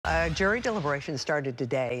Jury deliberations started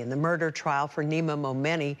today in the murder trial for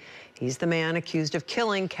Momeni. He's the man accused of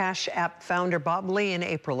killing Cash App founder Bob Lee in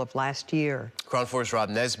April of last year. KRON 4's Rob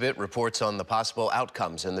Nesbitt reports on the possible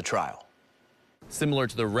outcomes in the trial. Similar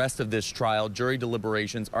to the rest of this trial, jury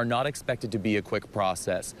deliberations are not expected to be a quick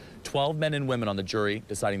process. 12 men and women on the jury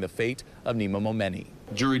deciding the fate of Momeni.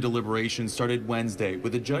 Jury deliberations started Wednesday,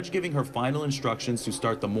 with the judge giving her final instructions to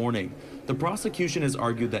start the morning. The prosecution has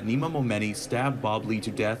argued that Momeni stabbed Bob Lee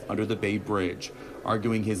to death under the Bay Bridge,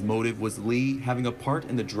 arguing his motive was Lee having a part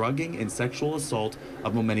in the drugging and sexual assault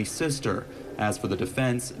of Momeni's sister. As for the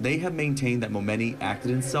defense, they have maintained that Momeni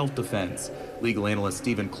acted in self-defense. Legal analyst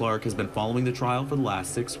Stephen Clark has been following the trial for the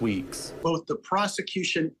last 6 weeks. Both the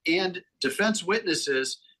prosecution and defense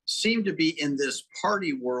witnesses seem to be in this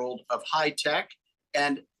party world of high tech.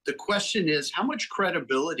 And the question is, how much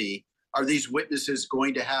credibility are these witnesses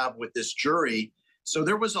going to have with this jury? So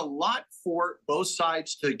there was a lot for both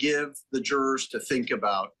sides to give the jurors to think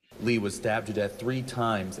about. Lee was stabbed to death 3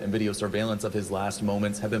 times, and video surveillance of his last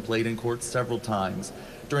moments have been played in court several times.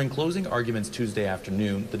 During closing arguments Tuesday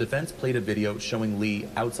afternoon, the defense played a video showing Lee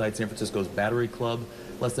outside San Francisco's Battery Club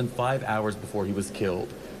less than 5 hours before he was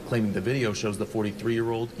killed, claiming the video shows the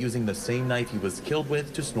 43-year-old using the same knife he was killed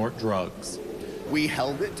with to snort drugs. We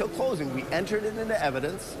held it till closing. We entered it into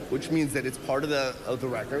evidence, which means that it's part of the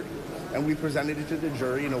record, and we presented it to the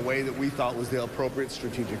jury in a way that we thought was the appropriate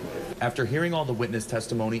strategic move. After hearing all the witness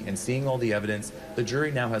testimony and seeing all the evidence, the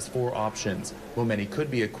jury now has 4 options. Momeni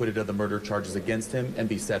could be acquitted of the murder charges against him and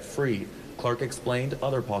be set free. Clark explained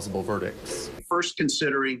other possible verdicts. First,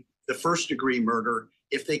 considering the first-degree murder,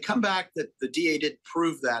 if they come back that the DA didn't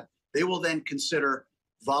prove that, they will then consider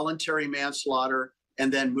voluntary manslaughter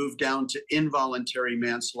and then move down to involuntary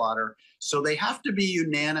manslaughter. So they have to be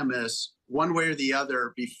unanimous one way or the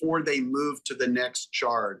other before they move to the next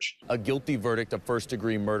charge. A guilty verdict of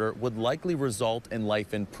first-degree murder would likely result in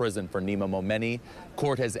life in prison for Momeni.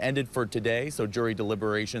 Court has ended for today, so jury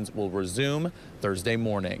deliberations will resume Thursday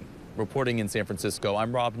morning. Reporting in San Francisco,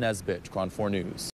 I'm Rob Nesbitt, KRON 4 News.